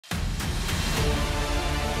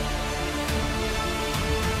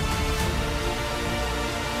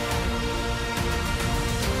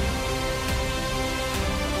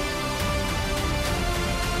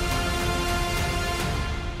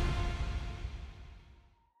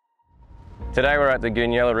Today we're at the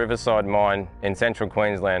Goonyella Riverside mine in central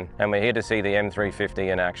Queensland, and we're here to see the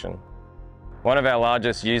M350 in action. One of our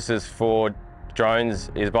largest uses for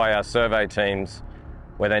drones is by our survey teams,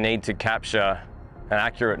 where they need to capture an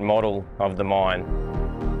accurate model of the mine.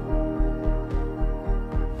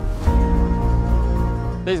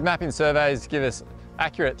 These mapping surveys give us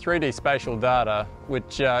accurate 3D spatial data,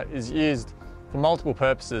 which is used for multiple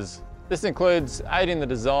purposes. This includes aiding the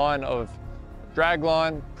design of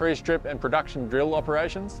dragline, pre-strip and production drill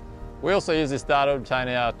operations. We also use this data to obtain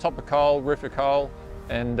our top of coal, roof of coal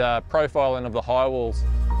and profiling of the high walls.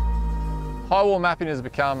 High wall mapping has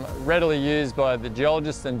become readily used by the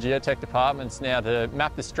geologists and geotech departments now to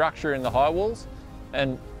map the structure in the high walls,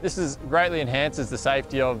 and this greatly enhances the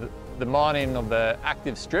safety of the mining of the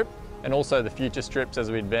active strip and also the future strips as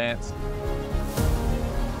we advance.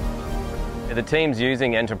 The teams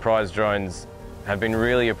using enterprise drones have been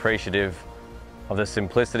really appreciative of the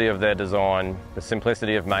simplicity of their design, the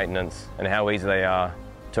simplicity of maintenance, and how easy they are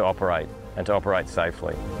to operate and to operate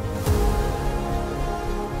safely.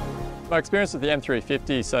 My experience with the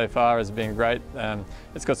M350 so far has been great.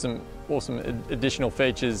 It's got some awesome additional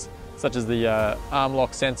features such as the arm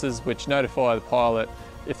lock sensors, which notify the pilot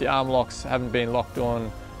if the arm locks haven't been locked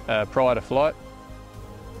on prior to flight.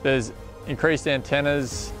 There's increased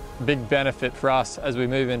antennas, a big benefit for us as we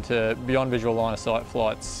move into beyond visual line of sight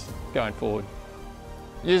flights going forward.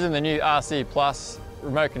 Using the new RC Plus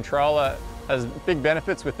remote controller has big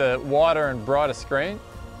benefits with a wider and brighter screen,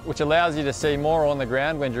 which allows you to see more on the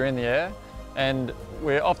ground when you're in the air. And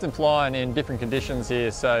we're often flying in different conditions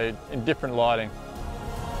here, so in different lighting.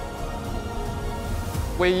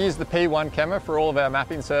 We use the P1 camera for all of our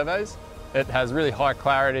mapping surveys. It has really high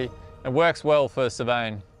clarity and works well for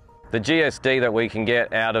surveying. The GSD that we can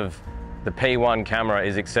get out of the P1 camera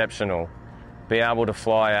is exceptional. Be able to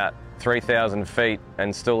fly at 3,000 feet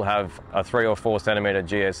and still have a 3 or 4 centimetre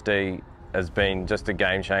GSD has been just a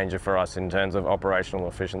game changer for us in terms of operational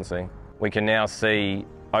efficiency. We can now see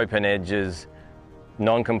open edges,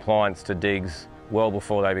 non-compliance to digs well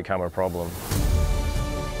before they become a problem.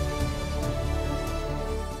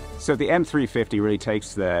 So the M350 really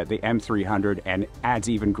takes the M300 and adds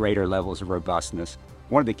even greater levels of robustness.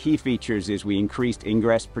 One of the key features is we increased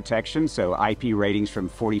ingress protection, so IP ratings from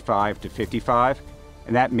 45 to 55.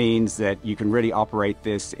 And that means that you can really operate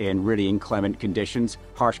this in really inclement conditions,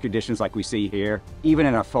 harsh conditions like we see here, even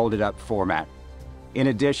in a folded up format. In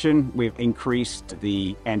addition, we've increased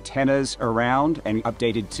the antennas around and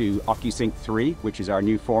updated to OcuSync 3, which is our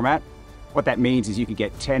new format. What that means is you can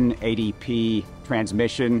get 1080p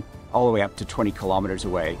transmission all the way up to 20 kilometers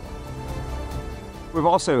away. We've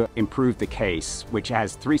also improved the case, which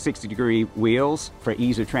has 360-degree wheels for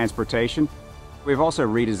ease of transportation. We've also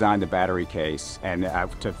redesigned the battery case and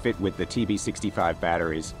to fit with the TB65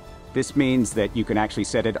 batteries. This means that you can actually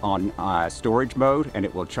set it on storage mode and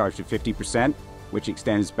it will charge to 50%, which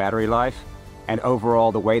extends battery life. And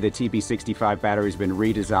overall, the way the TB65 battery has been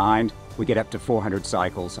redesigned, we get up to 400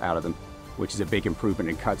 cycles out of them, which is a big improvement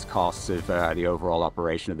and cuts costs of the overall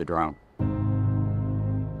operation of the drone.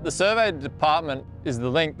 The survey department is the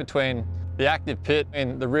link between the active pit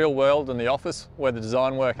in the real world and the office where the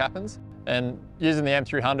design work happens. And using the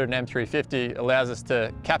M300 and M350 allows us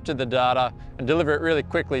to capture the data and deliver it really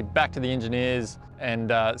quickly back to the engineers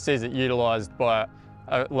and sees it utilised by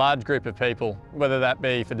a large group of people, whether that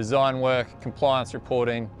be for design work, compliance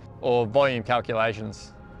reporting or volume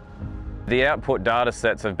calculations. The output data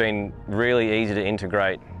sets have been really easy to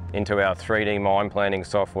integrate into our 3D mine planning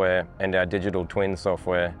software and our digital twin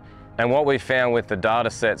software. And what we've found with the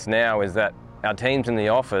data sets now is that our teams in the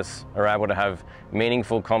office are able to have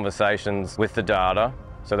meaningful conversations with the data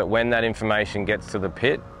so that when that information gets to the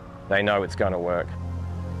pit, they know it's going to work.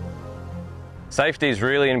 Safety is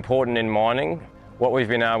really important in mining. What we've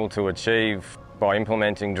been able to achieve by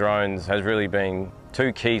implementing drones has really been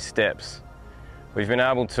 2 key steps. We've been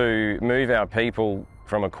able to move our people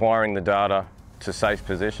from acquiring the data to safe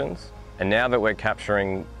positions, and now that we're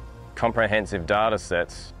capturing comprehensive data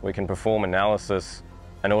sets, we can perform analysis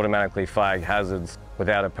and automatically flag hazards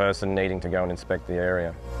without a person needing to go and inspect the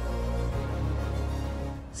area.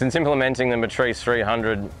 Since implementing the Matrice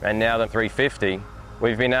 300 and now the 350,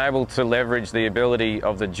 we've been able to leverage the ability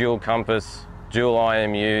of the dual compass, dual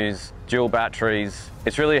IMUs, dual batteries.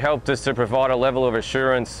 It's really helped us to provide a level of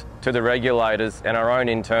assurance to the regulators and our own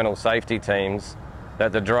internal safety teams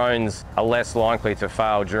that the drones are less likely to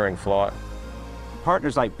fail during flight.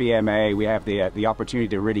 Partners like BMA, we have the opportunity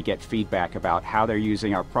to really get feedback about how they're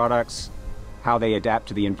using our products, how they adapt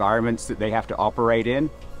to the environments that they have to operate in,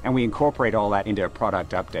 and we incorporate all that into our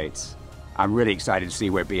product updates. I'm really excited to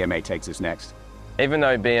see where BMA takes us next. Even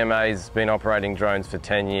though BMA's been operating drones for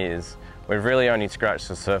 10 years, we've really only scratched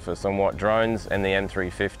the surface on what drones and the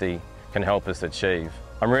M350 can help us achieve.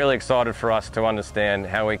 I'm really excited for us to understand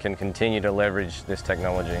how we can continue to leverage this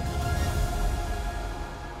technology.